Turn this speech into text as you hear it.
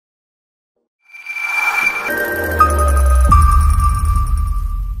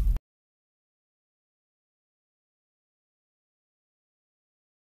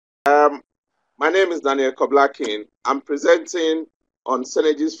My name is Daniel Kwabla. I'm presenting on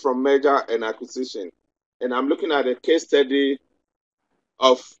synergies from merger and acquisition, and I'm looking at a case study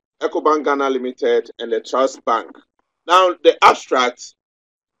of Ecobank Ghana Limited and the Trust Bank. Now, the abstract,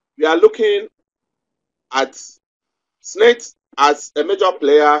 we are looking at SNET as a major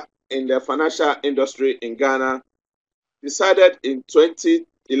player in the financial industry in Ghana, decided in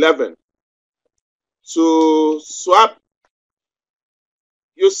 2011 to swap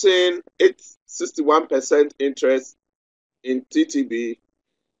using its 61% interest in TTB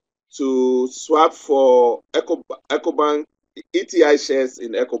to swap for Ecobank ETI shares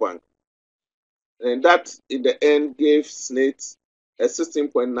in Ecobank. And that in the end gave SNET a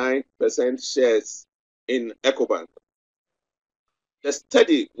 16.9% shares in Ecobank. The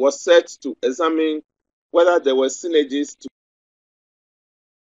study was set to examine whether there were synergies to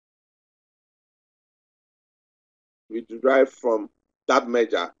be derived from that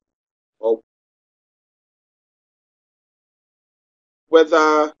merger, or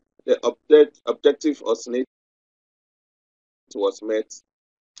whether the objective of SNET was met,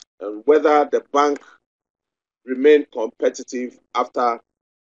 and whether the bank remained competitive after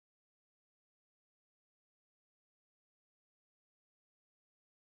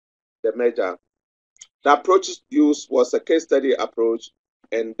the merger. The approach used was a case study approach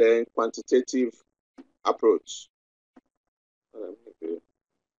and then quantitative approach.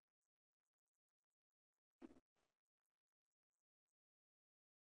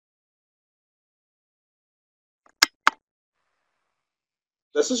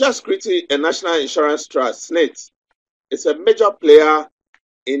 The Social Security and National Insurance Trust, SNET, is a major player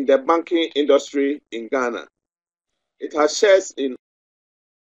in the banking industry in Ghana. It has shares in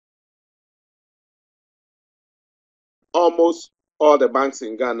almost all the banks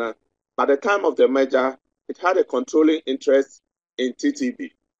in Ghana. By the time of the merger, it had a controlling interest in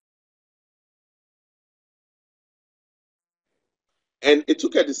TTB. And it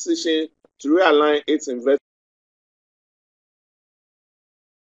took a decision to realign its investment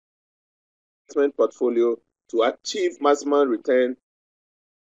portfolio to achieve maximum return,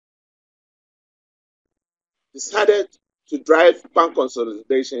 decided to drive bank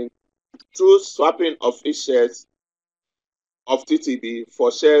consolidation through swapping of its shares of TTB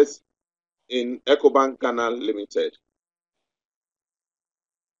for shares in Ecobank Ghana Limited.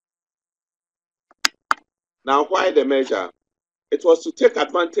 Now, why the merger? It was to take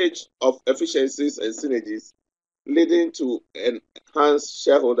advantage of efficiencies and synergies, leading to enhanced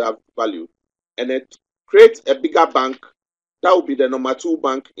shareholder value, and it create a bigger bank that will be the number 2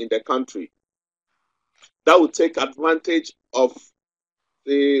 bank in the country, that will take advantage of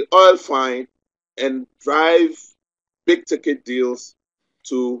the oil find and drive big ticket deals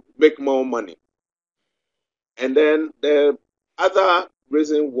to make more money. And then the other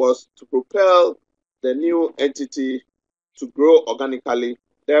reason was to propel the new entity to grow organically,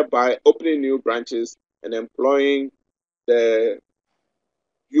 thereby opening new branches and employing the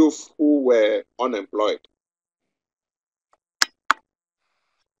youth who were unemployed.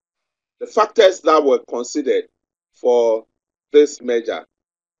 The factors that were considered for this merger: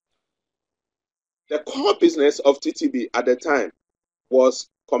 the core business of TTB at the time was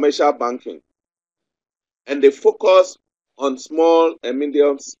commercial banking, and they focused on small and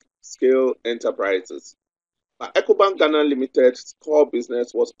medium scale enterprises. But Ecobank Ghana Limited's core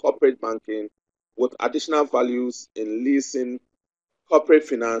business was corporate banking, with additional values in leasing, corporate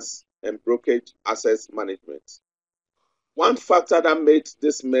finance, and brokerage assets management. One factor that made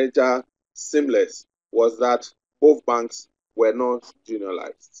this merger seamless was that both banks were not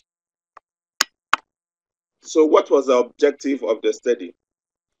unionized. So what was the objective of the study?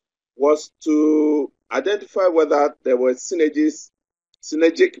 Was to identify whether there were synergic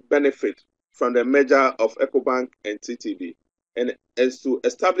benefit from the merger of Ecobank and TTB, and as to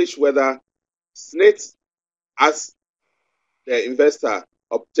establish whether SNET as the investor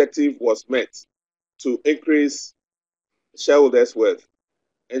objective was met to increase shareholders' wealth,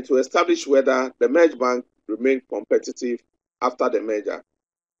 and to establish whether the merged bank remained competitive after the merger.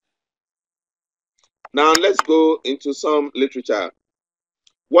 Now let's go into some literature.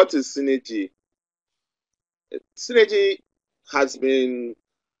 What is synergy? Synergy has been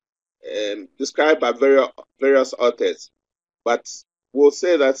described by various authors, but we'll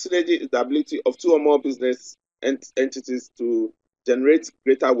say that synergy is the ability of two or more business entities to generate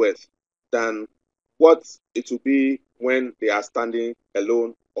greater wealth than what it will be when they are standing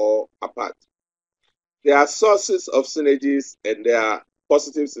alone or apart. There are sources of synergies, and there are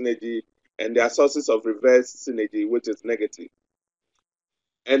positive synergy, and there are sources of reverse synergy, which is negative.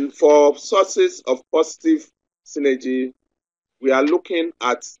 And for sources of positive synergy, we are looking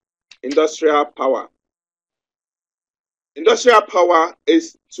at industrial power. Industrial power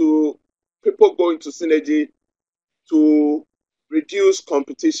is to people go into synergy to reduce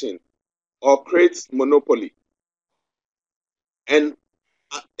competition or create monopoly. And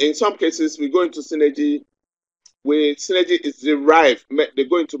in some cases, we go into synergy where synergy is derived. They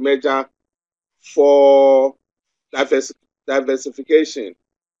go into merger for diversification.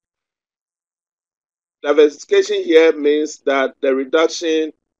 Diversification here means that the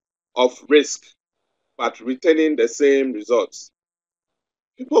reduction of risk, but retaining the same results.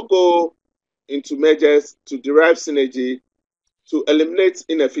 People go into mergers to derive synergy to eliminate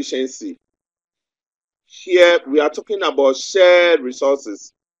inefficiency. Here we are talking about shared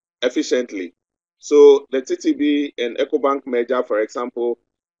resources efficiently. So the TTB and EcoBank merger, for example,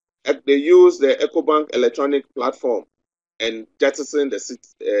 they use the EcoBank electronic platform and jettison the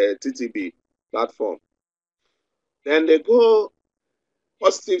TTB platform. Then they go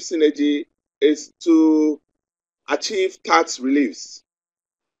positive synergy is to achieve tax reliefs.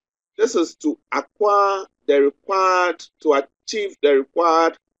 This is to acquire to achieve the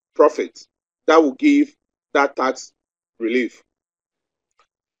required profit that will give that tax relief.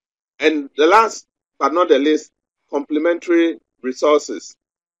 And the last but not the least, complementary resources,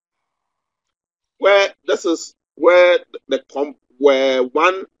 where this is where where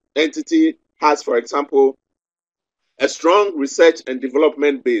one entity has, for example, a strong research and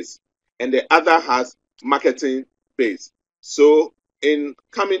development base, and the other has marketing base. So in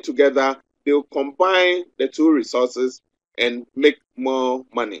coming together, they'll combine the two resources and make more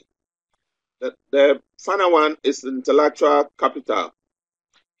money. The final one is intellectual capital.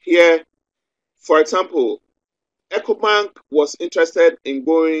 Here, for example, EcoBank was interested in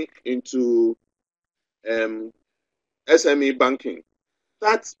going into SME banking.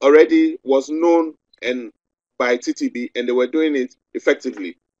 That already was known and by TTB, and they were doing it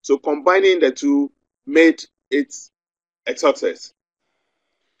effectively. So combining the two made it a success.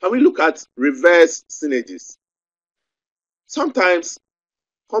 Can we look at reverse synergies? Sometimes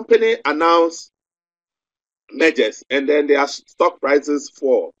companies announce mergers and then their stock prices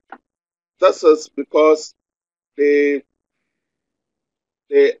fall. This is because the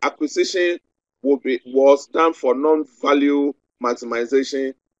acquisition was done for non-value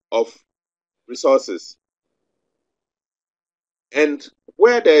maximization of resources. And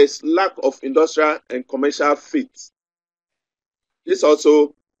where there is lack of industrial and commercial fit, this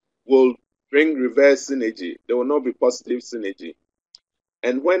also will bring reverse synergy. There will not be positive synergy.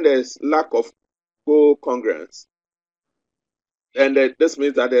 And when there's lack of goal congruence, then this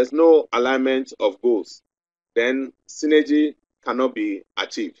means that there's no alignment of goals, then synergy cannot be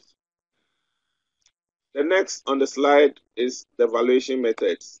achieved. The next on the slide is the valuation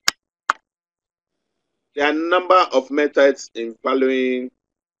methods. There are a number of methods in valuing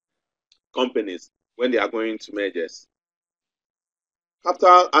companies when they are going to mergers.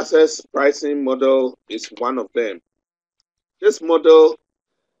 Capital assets pricing model is one of them. This model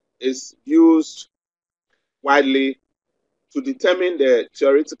is used widely to determine the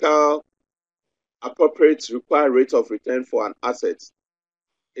theoretical appropriate required rate of return for an asset.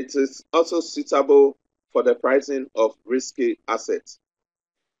 It is also suitable for the pricing of risky assets.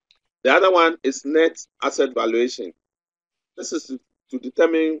 The other one is net asset valuation. This is to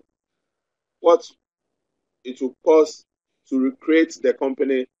determine what it will cost to recreate the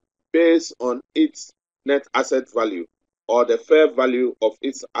company based on its net asset value or the fair value of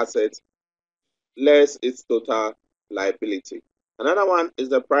its asset less its total liability. Another one is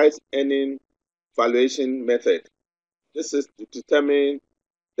the price earning valuation method. This is to determine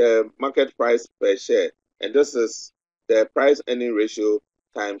the market price per share, and this is the price earning ratio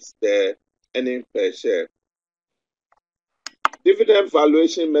times the earning per share. Dividend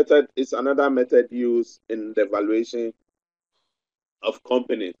valuation method is another method used in the valuation of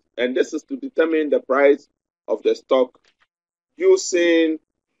companies, and this is to determine the price of the stock using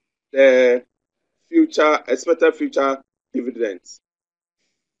the expected future dividends.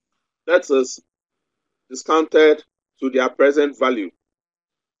 That is discounted to their present value,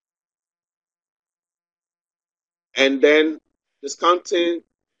 and then discounting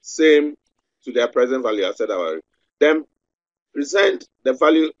same to their present value, I said already. Then present the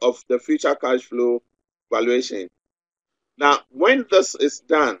value of the future cash flow valuation. Now, when this is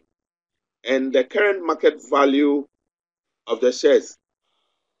done and the current market value of the shares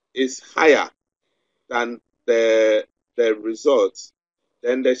is higher than the results,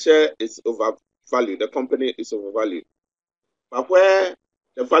 then the share is overvalued, the company is overvalued. But where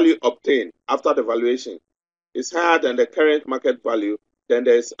the value obtained after the valuation is higher than the current market value, then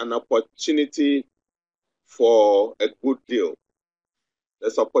there is an opportunity for a good deal.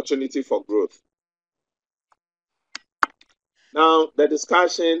 there's opportunity for growth. Now, the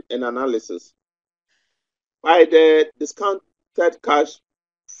discussion and analysis. By the discounted cash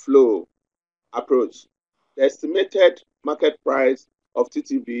flow approach, the estimated market price of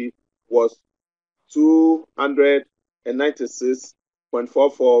TTB was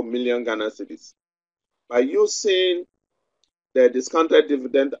 296.44 million Ghana cedis. By using the discounted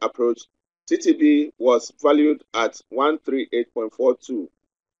dividend approach, TTB was valued at 138.42.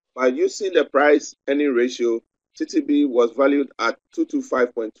 By using the price earning ratio, TTB was valued at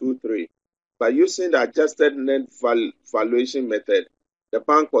 225.23. By using the adjusted net valuation method, the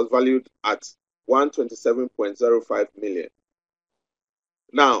bank was valued at 127.05 million.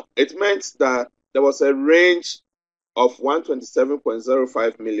 Now, it meant that there was a range of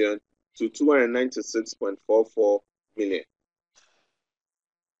 127.05 million to 296.44 million.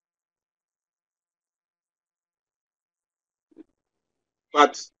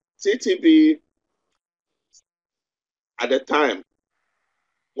 But TTB at the time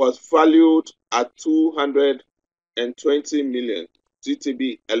was valued at 220 million.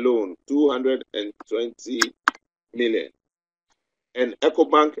 TTB alone, 220 million. And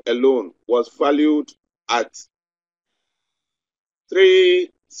EcoBank alone was valued at 3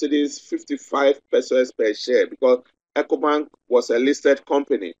 cedis 55 pesos per share because EcoBank was a listed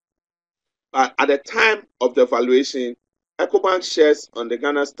company. But at the time of the valuation, EcoBank shares on the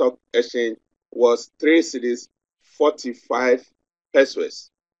Ghana Stock Exchange was 3 cedis 45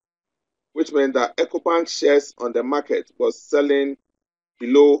 pesos, which meant that EcoBank shares on the market was selling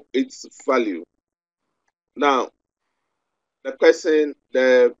below its value. Now,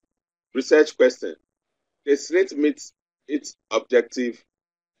 the research question, the SNIT meets its objective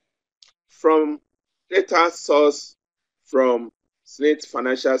from data source from SNIT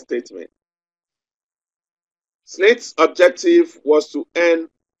financial statement. SNIT's objective was to earn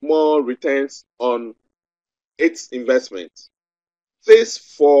more returns on its investment. This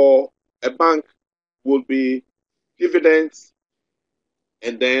for a bank would be dividends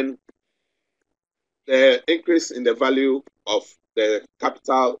and then the increase in the value of the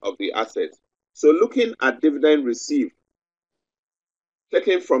capital of the asset. So looking at dividend received,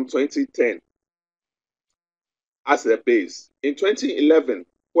 taken from 2010 as a base. In 2011,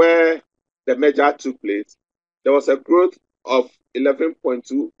 where the merger took place, there was a growth of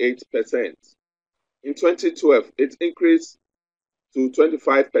 11.28%. In 2012, it increased to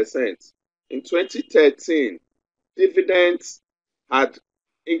 25%. In 2013, dividends had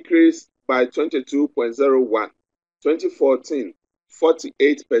increased by 22.01. 2014,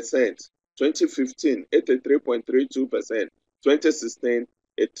 48%. 2015, 83.32%. 2016,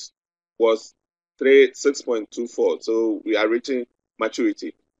 it was 6.24. So we are reaching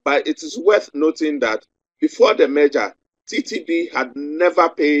maturity. But it is worth noting that before the merger, TTB had never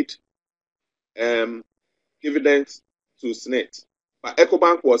paid dividends to SNIT. But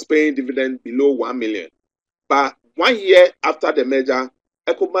EcoBank was paying dividends below 1 million. But 1 year after the merger,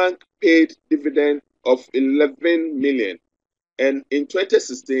 EcoBank paid dividend of 11 million. And in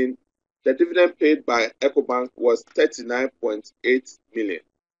 2016, the dividend paid by EcoBank was 39.8 million.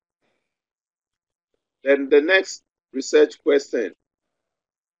 Then the next research question,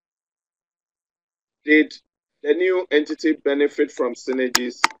 did the new entity benefit from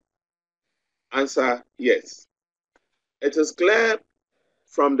synergies? Answer, yes. It is clear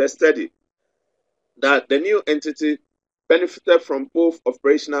from the study that the new entity benefited from both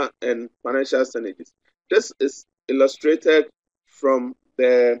operational and financial synergies. This is illustrated from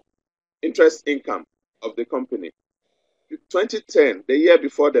the interest income of the company. In 2010, the year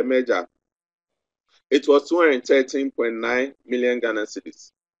before the merger, it was 213.9 million Ghana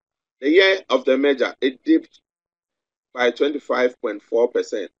cedis. The year of the merger, it dipped by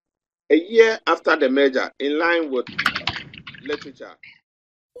 25.4%. A year after the merger, in line with literature,